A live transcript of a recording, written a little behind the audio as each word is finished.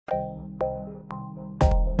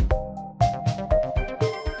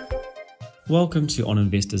Welcome to On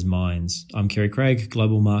Investors' Minds. I'm Kerry Craig,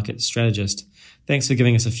 Global Market Strategist. Thanks for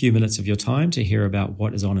giving us a few minutes of your time to hear about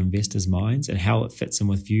what is on investors' minds and how it fits in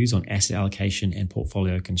with views on asset allocation and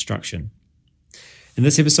portfolio construction. In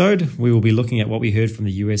this episode, we will be looking at what we heard from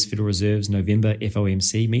the US Federal Reserve's November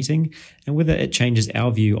FOMC meeting and whether it changes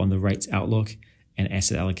our view on the rates outlook and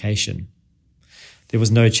asset allocation. There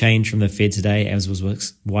was no change from the Fed today as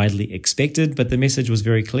was widely expected, but the message was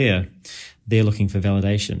very clear. They're looking for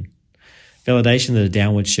validation. Validation that a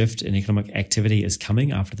downward shift in economic activity is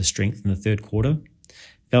coming after the strength in the third quarter.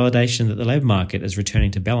 Validation that the labour market is returning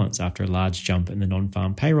to balance after a large jump in the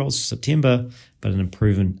non-farm payrolls for September, but an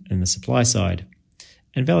improvement in the supply side.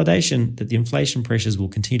 And validation that the inflation pressures will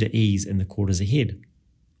continue to ease in the quarters ahead.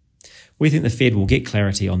 We think the Fed will get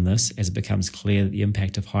clarity on this as it becomes clear that the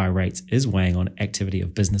impact of higher rates is weighing on activity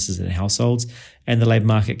of businesses and households, and the labour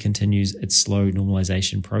market continues its slow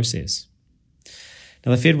normalisation process.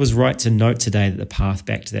 Now, the Fed was right to note today that the path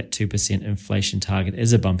back to that 2% inflation target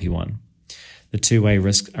is a bumpy one. The two-way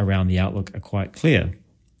risks around the outlook are quite clear.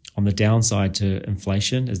 On the downside to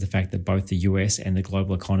inflation is the fact that both the US and the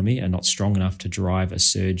global economy are not strong enough to drive a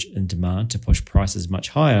surge in demand to push prices much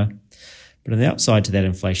higher. But on the upside to that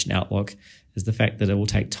inflation outlook is the fact that it will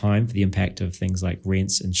take time for the impact of things like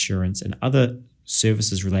rents, insurance, and other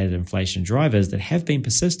services-related inflation drivers that have been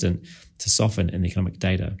persistent to soften in the economic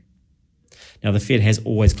data. Now, the Fed has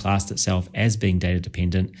always classed itself as being data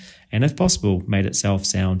dependent and, if possible, made itself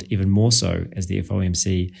sound even more so as the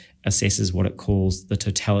FOMC assesses what it calls the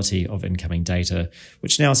totality of incoming data,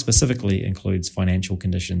 which now specifically includes financial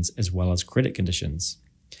conditions as well as credit conditions.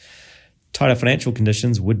 Tighter financial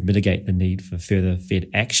conditions would mitigate the need for further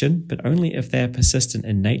Fed action, but only if they are persistent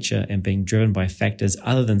in nature and being driven by factors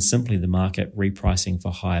other than simply the market repricing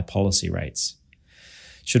for higher policy rates.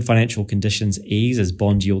 Should financial conditions ease as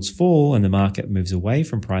bond yields fall and the market moves away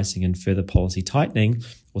from pricing and further policy tightening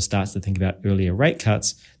or starts to think about earlier rate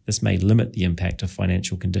cuts, this may limit the impact of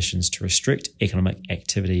financial conditions to restrict economic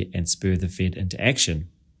activity and spur the Fed into action.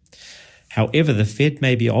 However, the Fed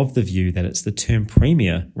may be of the view that it's the term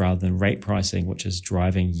premia rather than rate pricing which is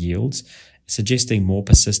driving yields, suggesting more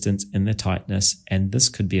persistence in the tightness, and this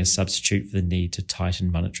could be a substitute for the need to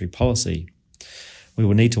tighten monetary policy. We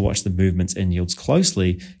will need to watch the movements in yields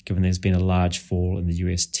closely, given there's been a large fall in the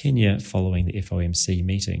US 10-year following the FOMC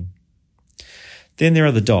meeting. Then there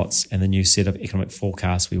are the dots and the new set of economic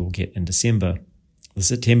forecasts we will get in December. The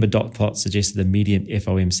September dot plot suggested the median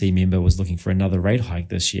FOMC member was looking for another rate hike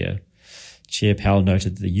this year. Chair Powell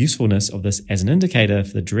noted that the usefulness of this as an indicator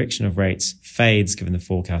for the direction of rates fades given the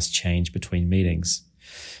forecast change between meetings.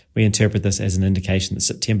 We interpret this as an indication that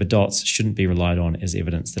September dots shouldn't be relied on as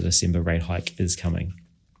evidence that a December rate hike is coming.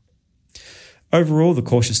 Overall, the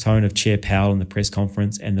cautious tone of Chair Powell in the press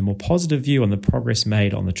conference and the more positive view on the progress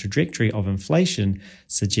made on the trajectory of inflation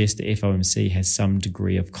suggest the FOMC has some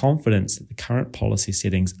degree of confidence that the current policy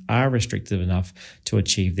settings are restrictive enough to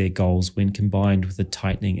achieve their goals when combined with the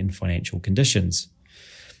tightening in financial conditions.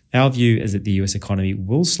 Our view is that the US economy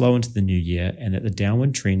will slow into the new year and that the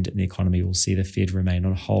downward trend in the economy will see the Fed remain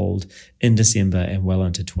on hold in December and well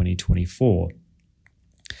into 2024.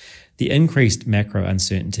 The increased macro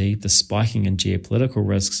uncertainty, the spiking in geopolitical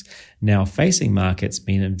risks now facing markets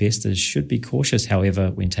mean investors should be cautious, however,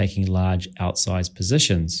 when taking large outsized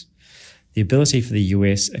positions. The ability for the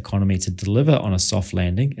US economy to deliver on a soft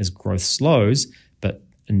landing as growth slows, but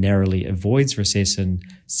narrowly avoids recession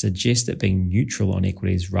suggests that being neutral on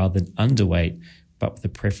equities rather than underweight, but with a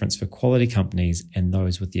preference for quality companies and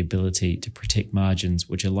those with the ability to protect margins,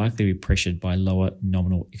 which are likely to be pressured by lower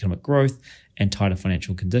nominal economic growth and tighter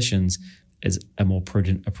financial conditions, is a more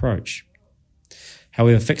prudent approach.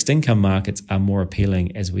 However, fixed income markets are more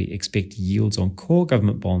appealing as we expect yields on core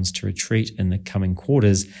government bonds to retreat in the coming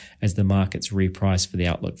quarters as the markets reprice for the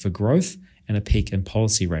outlook for growth and a peak in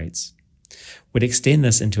policy rates. We'd extend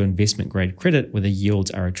this into investment-grade credit where the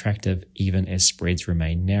yields are attractive even as spreads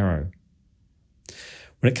remain narrow.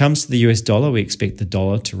 When it comes to the US dollar, we expect the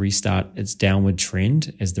dollar to restart its downward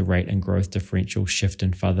trend as the rate and growth differential shift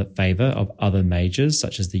in favour of other majors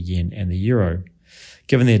such as the yen and the euro,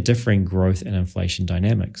 given their differing growth and inflation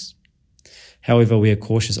dynamics. However, we are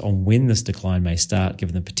cautious on when this decline may start,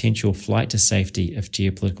 given the potential flight to safety if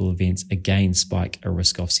geopolitical events again spike a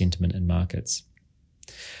risk-off sentiment in markets.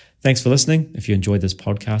 Thanks for listening. If you enjoyed this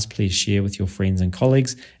podcast, please share with your friends and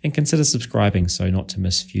colleagues and consider subscribing so not to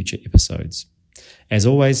miss future episodes. As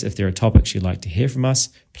always, if there are topics you'd like to hear from us,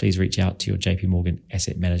 please reach out to your JP Morgan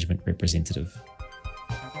Asset Management representative.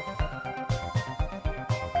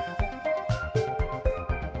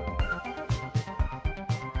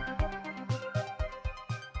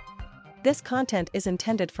 This content is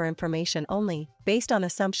intended for information only, based on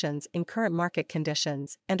assumptions in current market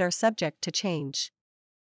conditions, and are subject to change.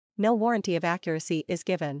 No warranty of accuracy is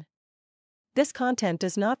given. This content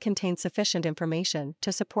does not contain sufficient information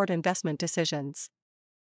to support investment decisions.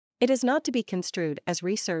 It is not to be construed as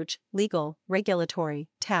research, legal, regulatory,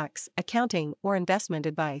 tax, accounting, or investment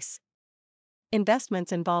advice.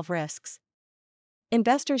 Investments involve risks.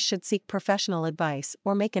 Investors should seek professional advice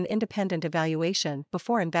or make an independent evaluation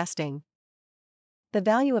before investing. The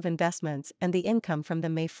value of investments and the income from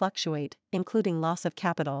them may fluctuate, including loss of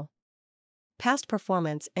capital. Past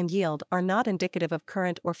performance and yield are not indicative of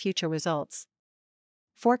current or future results.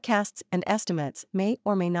 Forecasts and estimates may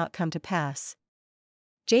or may not come to pass.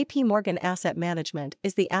 J.P. Morgan Asset Management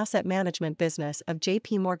is the asset management business of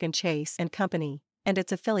J.P. Morgan Chase & Company and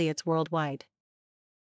its affiliates worldwide.